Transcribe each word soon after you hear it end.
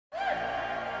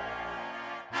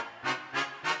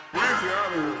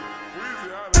Everything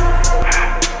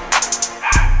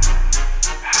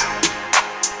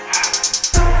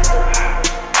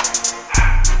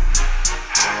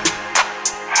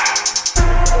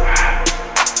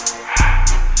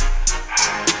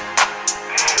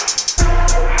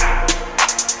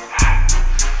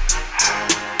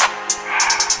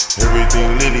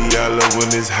litty, I love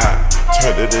when it's hot.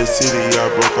 Turned to the city,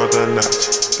 I broke off the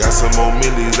notch. Got some more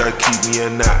millies, I keep me a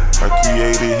knot. I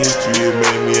created history, it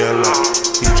made me a lot.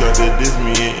 He tried to diss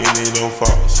me and it don't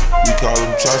false. We call them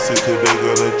Chaucer cause they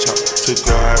gonna chop. Took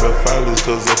her out of filers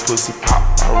cause her pussy pop.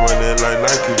 I run it like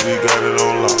Nike, we got it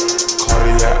on lock.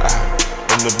 Cardiac eye,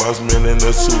 I'm the boss man in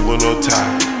a suit with no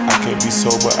tie. I can't be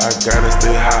sober, I gotta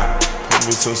stay high. Put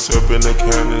me some syrup in the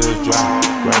can and it's dry.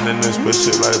 Riding this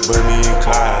special like Bunny and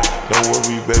Clyde. Don't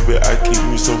worry, baby, I keep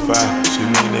me some fire.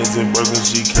 Shenanigans and burgers,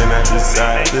 she cannot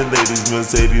decide. The ladies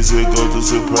Mercedes will go to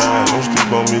surprise. Don't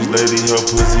sleep on this lady, her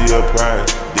pussy her pride.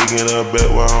 Digging her back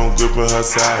while I'm gripping her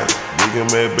side.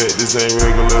 Digging my back, this ain't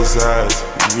regular size.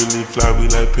 You really fly, we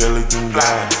like pelican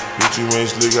guys. Hit you ain't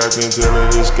slick, I can tell her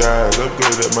the skies.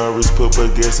 Upgrade at my wrist, put her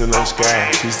gas in the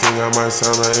sky. She sing I might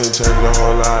sound her and change her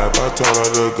whole life. I told her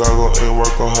to goggle and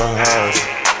work on her eyes.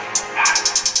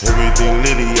 Everything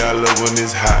litty, I love when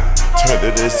it's hot. Turned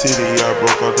to the city, I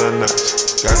broke off the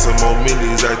notch. Got some more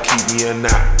millies, I keep me a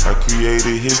knot. I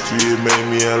created history, it made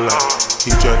me a lot. He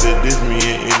tried to diss me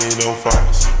and it don't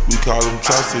false. We call them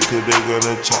Chaucer cause they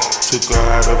gonna chop. Took her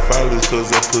out of filers cause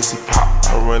her pussy pop.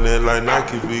 I run it like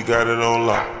Nike, we got it on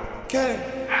lock. Cash,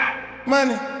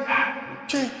 money,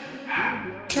 check,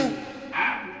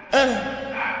 Annie,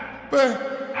 burn,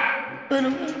 bring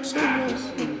them in, say this.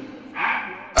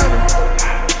 I don't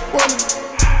want it,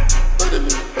 but it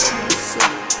be by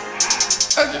myself.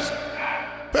 I just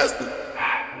passed it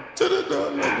to the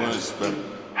door, like when it's spent.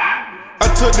 I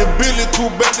took the Billy Cool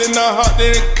back, then I hopped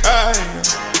in the car.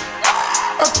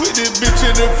 I put this bitch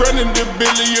in front of the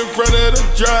Billy in front of the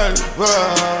driver.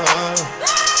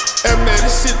 And man,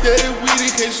 this shit that it weedy,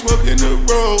 can't smoke in the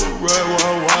road, right,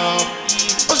 wow.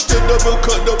 I'm still double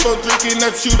cut up, I'm drinking, I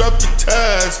shoot off the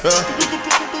tires,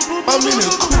 I'm in the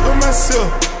coupe by myself.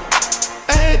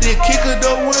 I had to kick her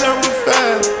though when I was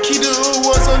 5. Keep the old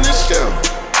ones on the shelf.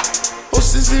 Oh,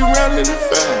 since it round in the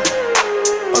five.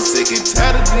 I'm sick and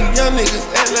tired of the young niggas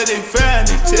act like they fine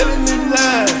and telling them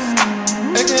lies.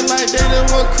 Acting like they the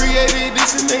one created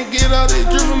this and they get all they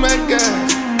drip from my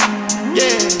guys.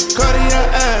 Yeah, Cartier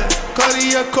eyes,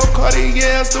 Cartier coat,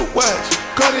 Cartier is the watch.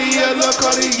 Cartier look,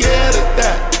 Cartier the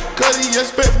thigh. Cartier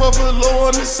spec buffalo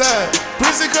on the side.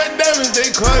 Prissy cut diamonds,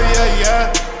 they Cartier,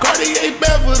 yeah. Cartier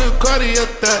bad for the Cartier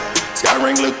thigh. Sky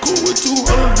Wrangler cool with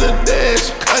 200 the dash.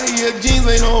 Cartier jeans,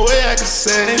 ain't no way I can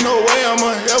say. Ain't no way I'm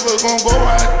ever gon' go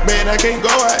out. Man, I can't go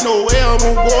out, no way I'm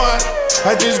gon' go out.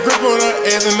 I just grip on her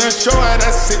ass and I show out. I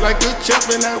sit like a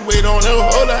chef and I wait on her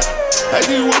whole lot. I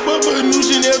just whip up a new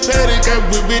Chanel paddock. I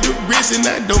whip it the wrist and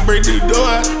I don't break the door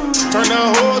out. Turn the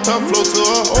whole top floor to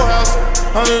a whole house.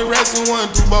 100 racks and one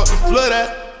through bought the flood out.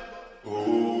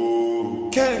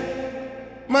 Cash,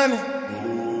 money,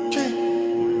 check,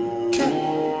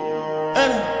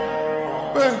 Annie,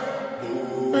 burn,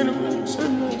 bring them in, say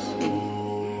this.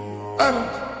 I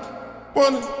don't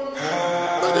want it,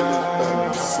 but it be by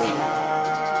myself.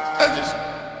 I just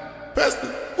passed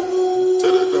it to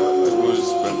the door like when it's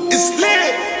spent. It's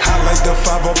lit! I like the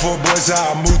 504 boys,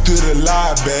 how I move through the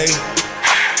live, babe.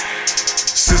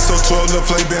 Since so 12, the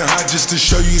flame been hot just to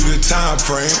show you the time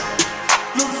frame.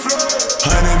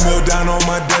 100 mil down on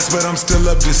my desk, but I'm still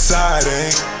up the side,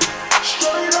 eh?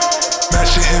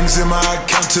 Mashing M's in my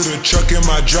account to the truck in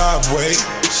my driveway.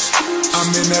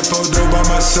 I'm in that photo by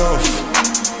myself.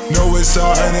 Know it's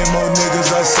 100 more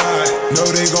niggas outside. Know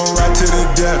they gon' ride to the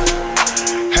death.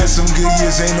 Had some good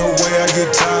years, ain't no way I get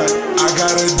tired. I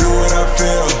gotta do what I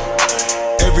feel.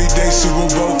 Every day Super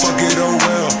Bowl, fuck it, oh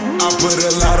well. I put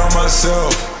a lot on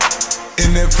myself.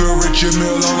 In that feel Richard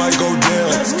Mill on like Odell.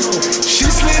 She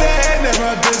slid her head, now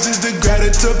my business to grab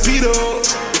a torpedo.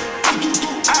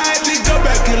 I had to go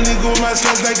back and legal my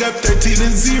slides like I'm 13-0.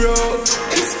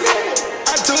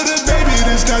 I told her, baby,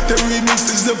 this not the remix,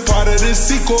 this is a part of the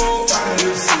sequel.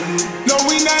 No,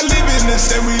 we not living the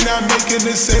same, we not making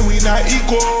the same, we not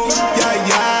equal. Yeah.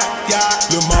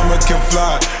 Lil' mama can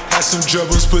fly, had some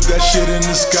troubles, put that shit in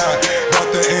the sky. Thought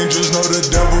the angels know the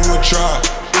devil would try.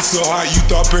 It's so hot, you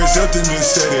thought Paris Hilton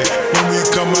just said it. When we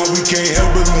come out, we can't help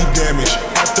but leave damage.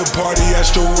 After party,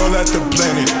 astro roll at the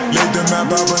planet. Laid the map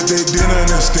out, but they didn't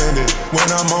understand it. When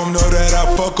I'm home, know that I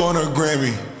fuck on a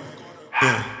Grammy.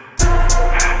 Yeah.